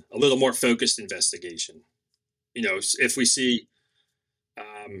investigation, a little more focused investigation. If we see,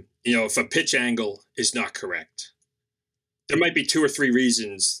 if a pitch angle is not correct, there might be 2 or 3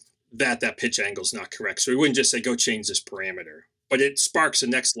 reasons that pitch angle is not correct. So we wouldn't just say, go change this parameter, but it sparks the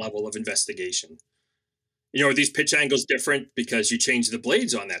next level of investigation. Are these pitch angles different because you changed the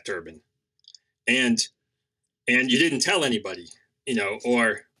blades on that turbine and you didn't tell anybody,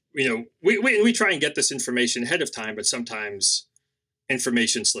 or we try and get this information ahead of time, but sometimes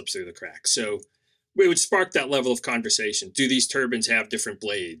information slips through the cracks. So we would spark that level of conversation. Do these turbines have different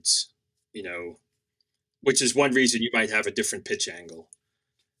blades? Which is one reason you might have a different pitch angle.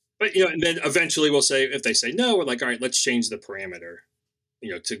 But, and then eventually we'll say, if they say no, we're like, all right, let's change the parameter,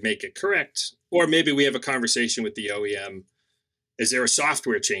 to make it correct. Or maybe we have a conversation with the OEM. Is there a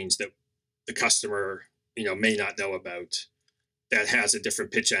software change that the customer, may not know about that has a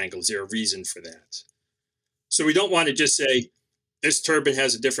different pitch angle? Is there a reason for that? So we don't want to just say, this turbine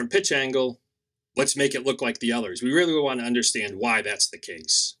has a different pitch angle, let's make it look like the others. We really want to understand why that's the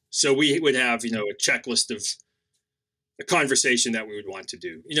case. So we would have, a checklist of a conversation that we would want to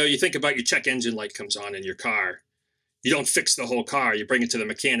do. You think about your check engine light comes on in your car. you don't fix the whole car. You bring it to the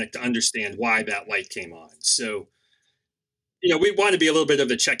mechanic to understand why that light came on. So, we want to be a little bit of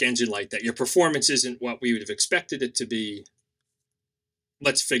the check engine light, that your performance isn't what we would have expected it to be.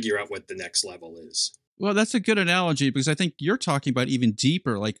 Let's figure out what the next level is. Well, that's a good analogy, because I think you're talking about even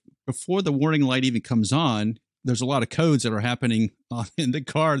deeper, like before the warning light even comes on, there's a lot of codes that are happening in the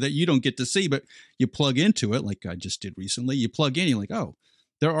car that you don't get to see, but you plug into it, like I just did recently. You plug in, you're like, oh,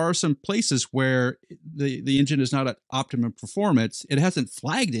 there are some places where the engine is not at optimum performance. It hasn't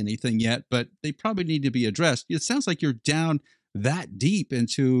flagged anything yet, but they probably need to be addressed. It sounds like you're down that deep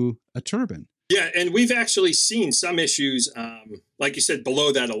into a turbine. Yeah, and we've actually seen some issues, like you said,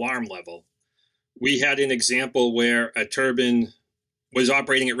 below that alarm level. We had an example where a turbine was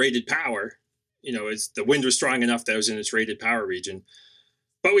operating at rated power. The wind was strong enough that it was in its rated power region.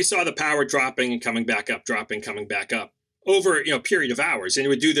 But we saw the power dropping and coming back up, dropping, coming back up over a period of hours. And it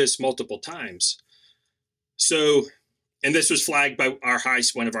would do this multiple times. So, and this was flagged by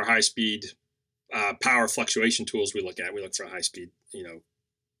one of our high-speed power fluctuation tools we look at. We look for high-speed,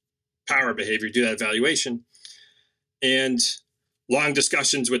 power behavior, do that evaluation. And long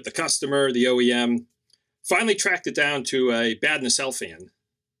discussions with the customer, the OEM, finally tracked it down to a bad nacelle fan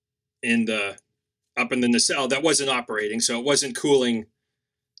up in the nacelle that wasn't operating, so it wasn't cooling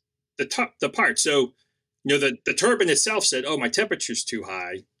the part. So, the turbine itself said, "Oh, my temperature's too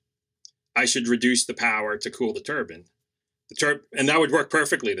high. I should reduce the power to cool the turbine." And that would work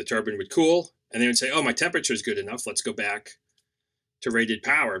perfectly. The turbine would cool, and they would say, "Oh, my temperature's good enough. Let's go back to rated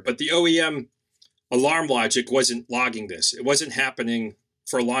power." But the OEM alarm logic wasn't logging this. It wasn't happening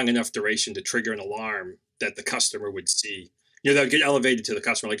for a long enough duration to trigger an alarm that the customer would see. That would get elevated to the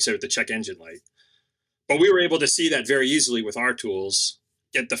customer, like I said, with the check engine light. But we were able to see that very easily with our tools,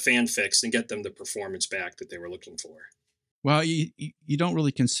 get the fan fixed and get them the performance back that they were looking for. Well, you don't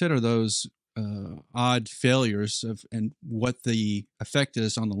really consider those odd failures and what the effect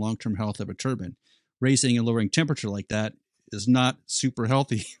is on the long-term health of a turbine. Raising and lowering temperature like that is not super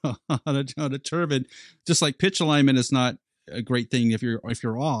healthy on a turbine. Just like pitch alignment is not a great thing if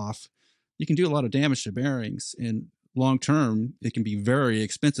you're off. You can do a lot of damage to bearings, and long term it can be very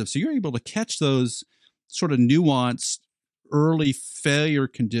expensive. So you're able to catch those sort of nuanced early failure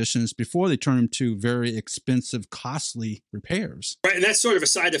conditions before they turn into very expensive, costly repairs. Right, and that's sort of a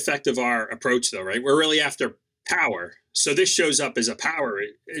side effect of our approach, though, right? We're really after power. So this showed up as a power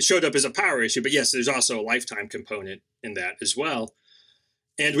issue, but yes, there's also a lifetime component in that as well.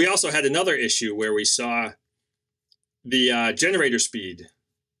 And we also had another issue where we saw the generator speed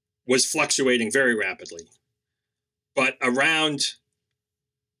was fluctuating very rapidly, but around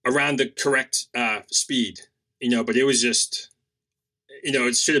the correct speed, but it was just,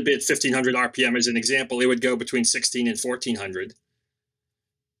 it should have been 1500 RPM as an example. It would go between 16 and 1400,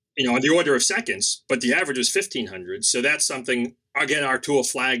 on the order of seconds, but the average was 1500. So that's something, again, our tool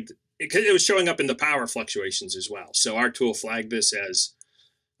flagged, it was showing up in the power fluctuations as well. So our tool flagged this as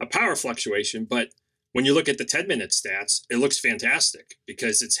a power fluctuation, but when you look at the 10-minute stats, it looks fantastic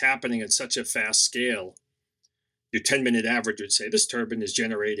because it's happening at such a fast scale. Your 10-minute average would say this turbine is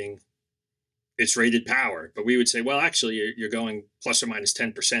generating its rated power, but we would say, well, actually, you're going plus or minus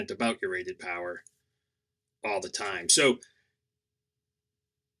 10% about your rated power all the time. So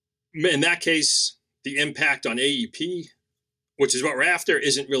in that case, the impact on AEP, which is what we're after,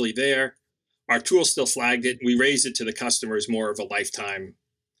 isn't really there. Our tool still flagged it. We raised it to the customer as more of a lifetime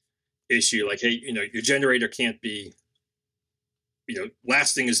issue. Like, hey, your generator can't be,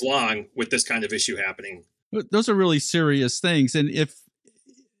 lasting as long with this kind of issue happening. Those are really serious things. And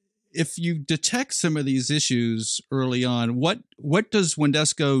if you detect some of these issues early on, what does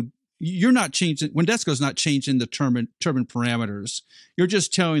WindESCo? You're not changing. WindESCo's not changing the turbine parameters. You're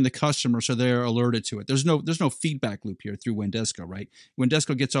just telling the customer so they're alerted to it. There's no feedback loop here through WindESCo, right?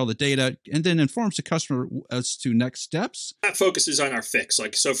 WindESCo gets all the data and then informs the customer as to next steps. That focuses on our fix.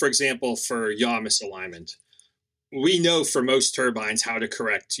 So for example, for yaw misalignment, we know for most turbines how to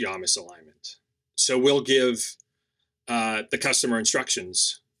correct yaw misalignment. So we'll give the customer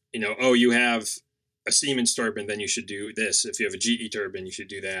instructions. You have a Siemens turbine, then you should do this. If you have a GE turbine, you should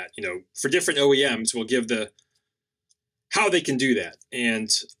do that. For different OEMs, we'll give how they can do that. And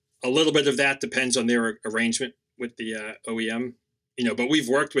a little bit of that depends on their arrangement with the OEM. But we've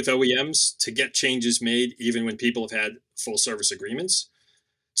worked with OEMs to get changes made even when people have had full service agreements.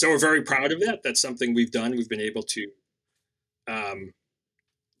 So we're very proud of that. That's something we've done. We've been able to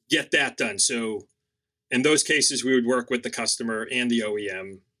get that done. So in those cases, we would work with the customer and the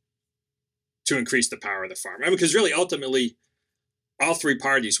OEM to increase the power of the farm. Because really, ultimately, all three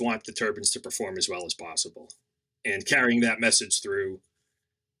parties want the turbines to perform as well as possible. And carrying that message through,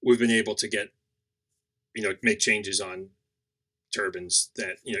 we've been able to get make changes on turbines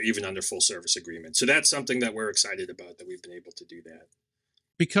that, even under full service agreement. So that's something that we're excited about, that we've been able to do that.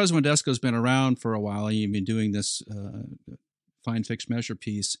 Because WindESCo's been around for a while, and you've been doing this fine fixed measure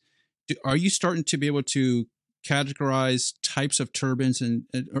piece, are you starting to be able to categorize types of turbines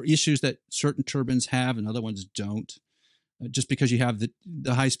or issues that certain turbines have and other ones don't, just because you have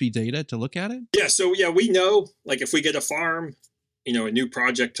the high-speed data to look at it? Yeah, so we know, like, if we get a farm, a new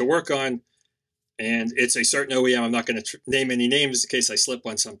project to work on, and it's a certain OEM, I'm not going to name any names in case I slip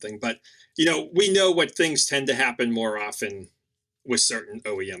on something, but, we know what things tend to happen more often with certain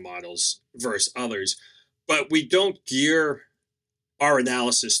OEM models versus others, but we don't gear our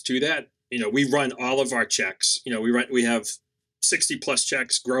analysis to that. We run all of our checks. We have 60 plus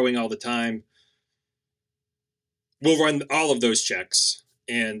checks growing all the time. We'll run all of those checks.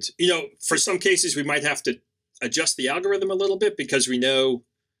 And, for some cases, we might have to adjust the algorithm a little bit because we know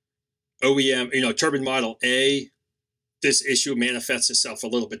OEM, turbine model A, this issue manifests itself a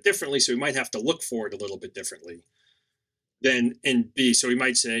little bit differently. So we might have to look for it a little bit differently than in B. So we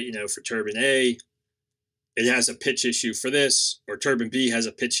might say, for turbine A, it has a pitch issue for this, or turbine B has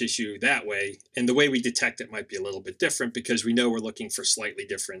a pitch issue that way. And the way we detect it might be a little bit different because we know we're looking for slightly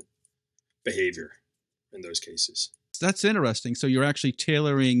different behavior in those cases. That's interesting. So you're actually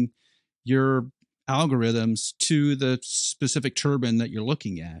tailoring your algorithms to the specific turbine that you're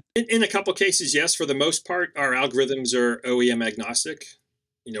looking at. In a couple of cases, yes. For the most part, our algorithms are OEM agnostic.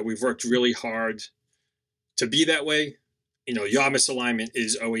 We've worked really hard to be that way. yaw misalignment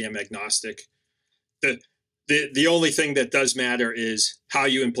is OEM agnostic. The only thing that does matter is how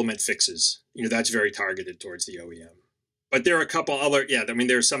you implement fixes. That's very targeted towards the OEM. But there are a couple other,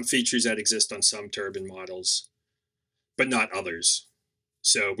 there are some features that exist on some turbine models, but not others.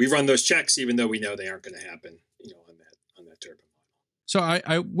 So we run those checks even though we know they aren't going to happen, on that turbine model. So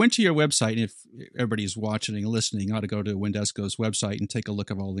I went to your website, and if everybody's watching and listening, ought to go to WindESCo's website and take a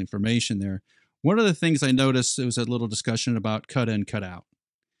look at all the information there. One of the things I noticed, there was a little discussion about cut in, cut out.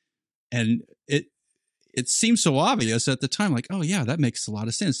 And it seems so obvious at the time, like, oh yeah, that makes a lot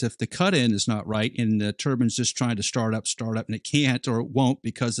of sense. If the cut in is not right and the turbine's just trying to start up and it can't or it won't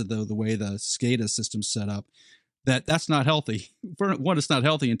because of the way the SCADA system's set up, that's not healthy. For one, it's not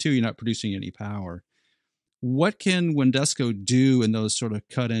healthy, and two, you're not producing any power. What can WindESCo do in those sort of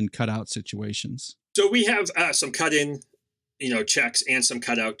cut in, cut out situations? So we have some cut in, checks and some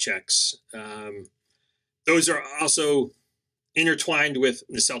cut out checks. Those are also intertwined with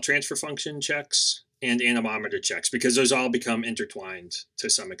nacelle transfer function checks and anemometer checks because those all become intertwined to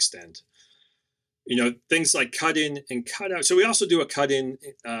some extent. Things like cut in and cut out. So we also do a cut in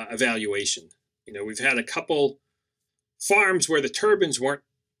evaluation. We've had a couple farms where the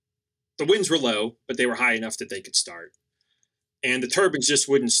winds were low, but they were high enough that they could start. And the turbines just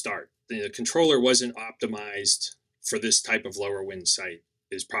wouldn't start. The controller wasn't optimized for this type of lower wind site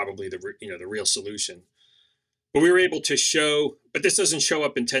is probably the real solution. But we were able to show, but this doesn't show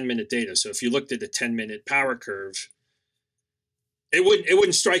up in 10-minute data. So if you looked at the 10-minute power curve, it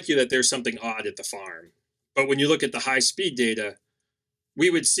wouldn't strike you that there's something odd at the farm. But when you look at the high speed data, we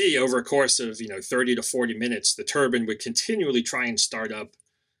would see over a course of 30 to 40 minutes, the turbine would continually try and start up.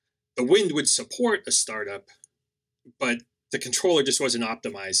 The wind would support a startup, but the controller just wasn't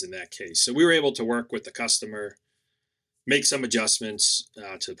optimized in that case. So we were able to work with the customer, make some adjustments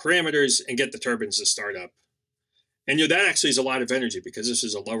to the parameters, and get the turbines to start up. And that actually is a lot of energy because this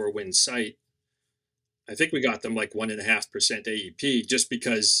is a lower wind site. I think we got them like 1.5% AEP just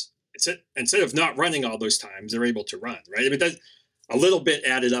because instead of not running all those times, they're able to run, right? That a little bit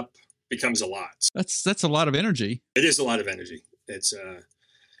added up becomes a lot. That's a lot of energy. It is a lot of energy. It's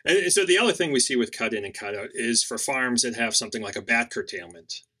and so the other thing we see with cut in and cut out is for farms that have something like a bat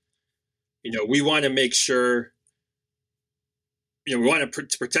curtailment. We want to make sure, we want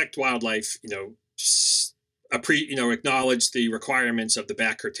to protect wildlife, acknowledge the requirements of the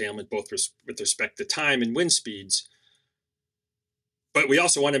bat curtailment, both with respect to time and wind speeds. But we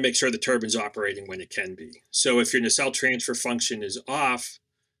also want to make sure the turbine's operating when it can be. So if your nacelle transfer function is off,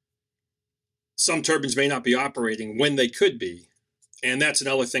 some turbines may not be operating when they could be. And that's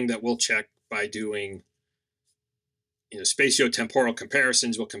another thing that we'll check by doing, spatiotemporal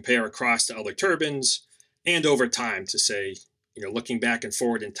comparisons. We'll compare across to other turbines and over time to say, looking back and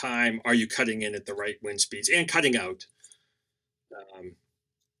forward in time, are you cutting in at the right wind speeds and cutting out?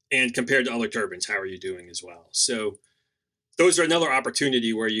 And compared to other turbines, how are you doing as well? So those are another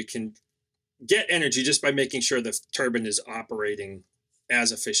opportunity where you can get energy just by making sure the turbine is operating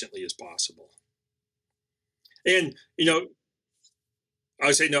as efficiently as possible. And, I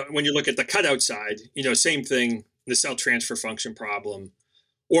would say, when you look at the cutout side, same thing, nacelle transfer function problem.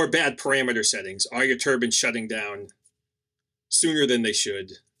 or bad parameter settings. Are your turbines shutting down sooner than they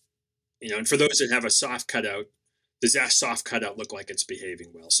should? And for those that have a soft cutout, does that soft cutout look like it's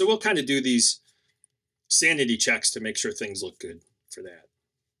behaving well? So we'll kind of do these sanity checks to make sure things look good for that.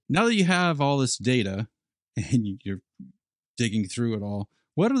 Now that you have all this data and you're digging through it all,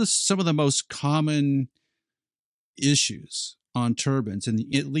 what are some of the most common issues on turbines? And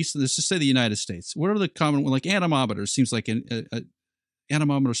at least let's just say the United States. What are the common, like anemometers? Seems like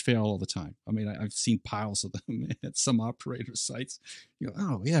anemometers fail all the time. I mean, I've seen piles of them at some operator sites.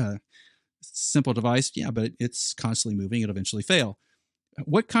 Oh yeah, simple device, yeah, but it's constantly moving. It'll eventually fail.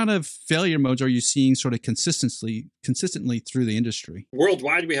 What kind of failure modes are you seeing sort of consistently through the industry?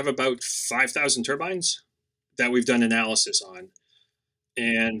 Worldwide, we have about 5,000 turbines that we've done analysis on.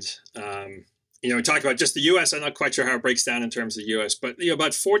 And, we talk about just the U.S. I'm not quite sure how it breaks down in terms of the U.S., but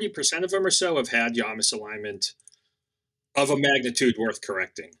about 40% of them or so have had yaw misalignment of a magnitude worth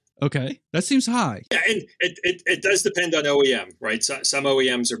correcting. Okay, that seems high. Yeah, and it does depend on OEM, right? So, some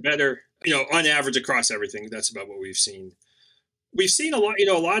OEMs are better. On average across everything, that's about what we've seen. We've seen a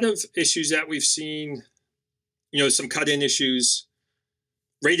lot of issues that we've seen, some cut-in issues,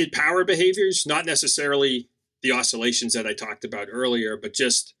 rated power behaviors, not necessarily the oscillations that I talked about earlier, but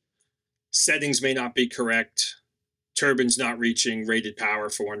just settings may not be correct, turbines not reaching rated power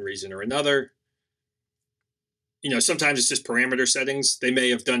for one reason or another. Sometimes it's just parameter settings. They may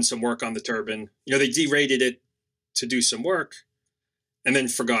have done some work on the turbine. They derated it to do some work and then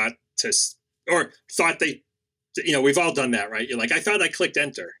forgot to, or thought they, we've all done that, right? You're like, I thought I clicked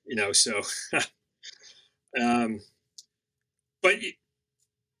enter, so, but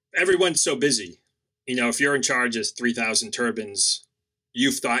everyone's so busy. If you're in charge of 3,000 turbines,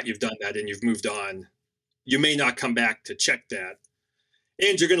 you've thought you've done that and you've moved on. You may not come back to check that.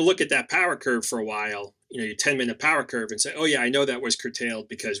 And you're going to look at that power curve for a while, your 10-minute power curve, and say, oh yeah, I know that was curtailed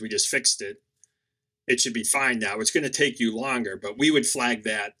because we just fixed it. It should be fine now. It's going to take you longer, but we would flag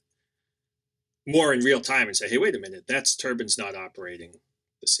that more in real time and say, hey, wait a minute, that's turbines not operating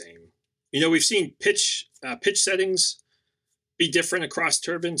the same. We've seen pitch settings be different across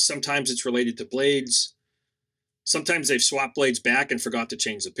turbines. Sometimes it's related to blades. Sometimes they've swapped blades back and forgot to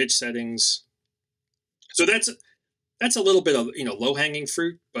change the pitch settings. So that's a little bit of, low-hanging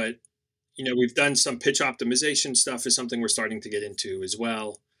fruit, but, we've done some pitch optimization stuff is something we're starting to get into as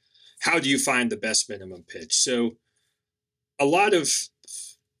well. How do you find the best minimum pitch? So a lot of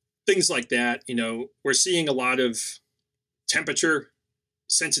things like that, we're seeing a lot of temperature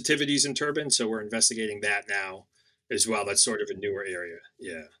sensitivities in turbines. So we're investigating that now as well. That's sort of a newer area.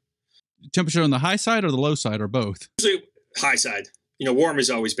 Yeah. Temperature on the high side or the low side or both? Usually high side. Warm is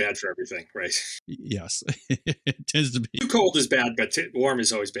always bad for everything, right? Yes, it tends to be. Too cold is bad, but warm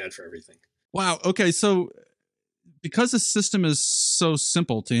is always bad for everything. Wow. Okay. So because the system is so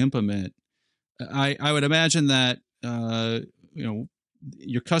simple to implement, I would imagine that,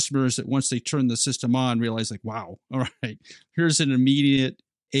 your customers that once they turn the system on realize like, wow, all right, here's an immediate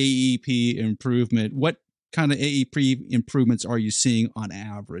AEP improvement. What kind of AEP improvements are you seeing on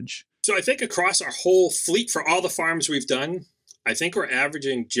average? So I think across our whole fleet for all the farms we've done, I think we're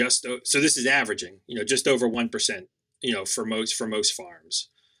averaging so this is averaging, just over 1%, for most farms.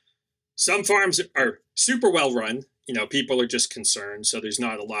 Some farms are super well run, people are just concerned. So there's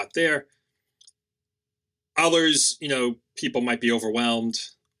not a lot there. Others, people might be overwhelmed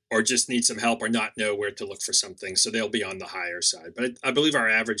or just need some help or not know where to look for something. So they'll be on the higher side. But I believe our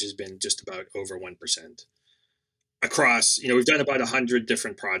average has been just about over 1% across, we've done about 100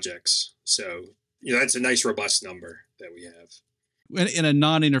 different projects. So, that's a nice robust number that we have. In a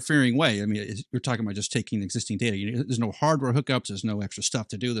non-interfering way. I mean, we're talking about just taking existing data. There's no hardware hookups. There's no extra stuff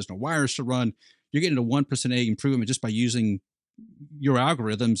to do. There's no wires to run. You're getting a 1% A improvement just by using your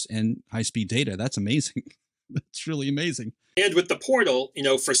algorithms and high-speed data. That's amazing. That's really amazing. And with the portal,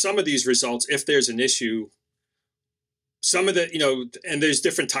 for some of these results, if there's an issue, some of the, and there's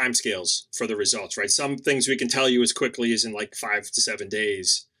different timescales for the results, right? Some things we can tell you as quickly as in like 5 to 7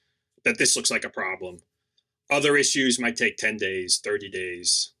 days that this looks like a problem. Other issues might take 10 days, 30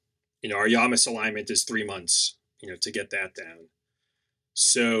 days. Our yaw misalignment is 3 months, to get that down.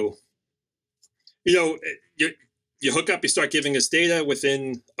 So, you hook up, you start giving us data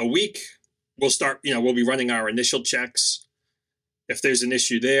within a week. We'll be running our initial checks. If there's an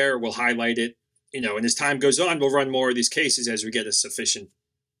issue there, we'll highlight it, and as time goes on, we'll run more of these cases as we get a sufficient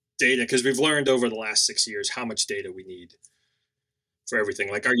data, because we've learned over the last 6 years how much data we need for everything.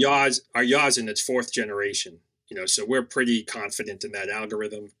 Like our yaws in its 4th generation, so we're pretty confident in that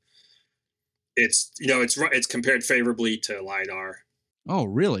algorithm. It's compared favorably to LiDAR. Oh,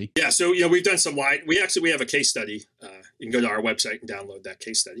 really? Yeah. So, we've done some we have a case study. You can go to our website and download that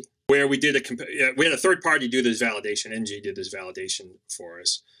case study where we did we had a third party do this validation. NG did this validation for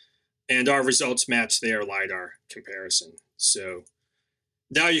us, and our results match their LiDAR comparison. So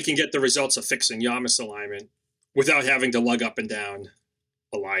now you can get the results of fixing yaw misalignment without having to lug up and down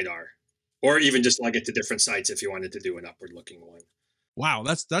a LiDAR, or even just lug it to different sites if you wanted to do an upward looking one. Wow,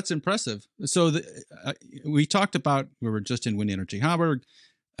 that's impressive. So we talked about, we were just in Wind Energy Hamburg,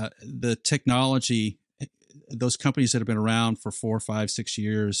 the technology, those companies that have been around for 4, 5, 6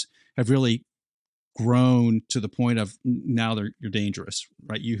 years have really grown to the point of now you're dangerous,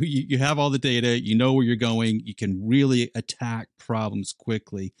 right? You have all the data, you know where you're going, you can really attack problems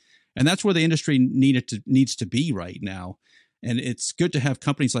quickly. And that's where the industry needs to be right now. And it's good to have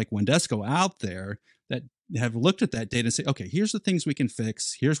companies like WindESCo out there that have looked at that data and say, okay, here's the things we can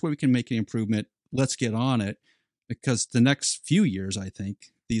fix. Here's where we can make an improvement. Let's get on it. Because the next few years, I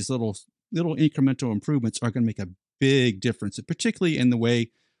think, these little incremental improvements are going to make a big difference, particularly in the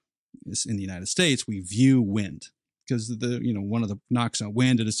way in the United States we view wind. Because one of the knocks on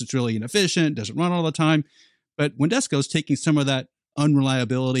wind is it's really inefficient, doesn't run all the time. But WindESCo is taking some of that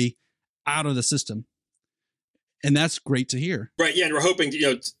unreliability out of the system. And that's great to hear. Right. Yeah. And we're hoping,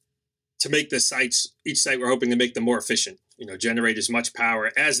 to make the sites, each site, we're hoping to make them more efficient, generate as much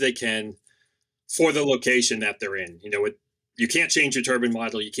power as they can for the location that they're in. You can't change your turbine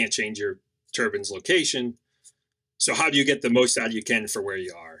model. You can't change your turbine's location. So how do you get the most out you can for where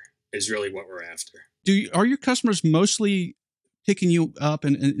you are is really what we're after. Are your customers mostly picking you up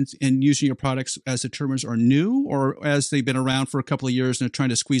and using your products as the turbines are new, or as they've been around for a couple of years and they're trying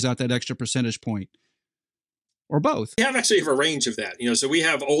to squeeze out that extra percentage point? Or both? We have a range of that. So we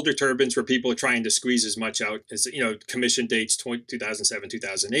have older turbines where people are trying to squeeze as much out as, commission dates 2007,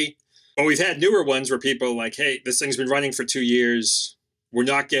 2008. But we've had newer ones where people are like, hey, this thing's been running for 2 years. We're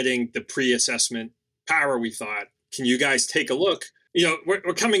not getting the pre-assessment power we thought. Can you guys take a look?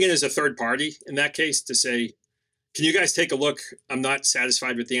 We're coming in as a third party in that case to say, can you guys take a look? I'm not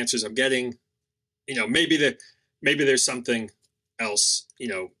satisfied with the answers I'm getting. Maybe there's something else,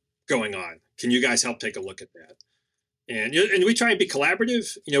 going on. Can you guys help take a look at that? And we try and be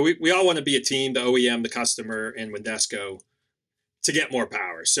collaborative. We all want to be a team, the OEM, the customer, and WindESCo, to get more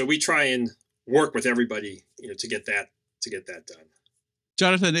power. So we try and work with everybody, to get that done.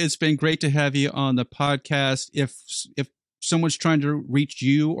 Jonathan, it's been great to have you on the podcast. If someone's trying to reach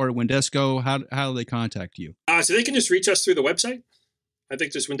you or WindESCo, how do they contact you? So they can just reach us through the website. I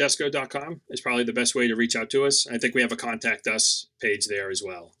think just WindESCo.com is probably the best way to reach out to us. I think we have a contact us page there as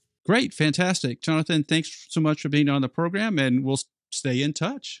well. Great. Fantastic. Jonathan, thanks so much for being on the program, and we'll stay in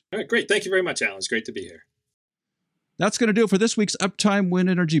touch. All right, great. Thank you very much, Alan. It's great to be here. That's going to do it for this week's Uptime Wind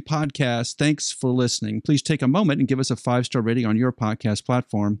Energy podcast. Thanks for listening. Please take a moment and give us a 5-star rating on your podcast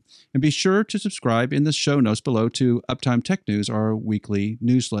platform. And be sure to subscribe in the show notes below to Uptime Tech News, our weekly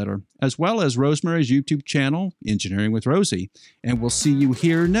newsletter, as well as Rosemary's YouTube channel, Engineering with Rosie. And we'll see you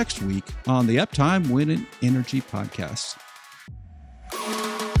here next week on the Uptime Wind Energy podcast.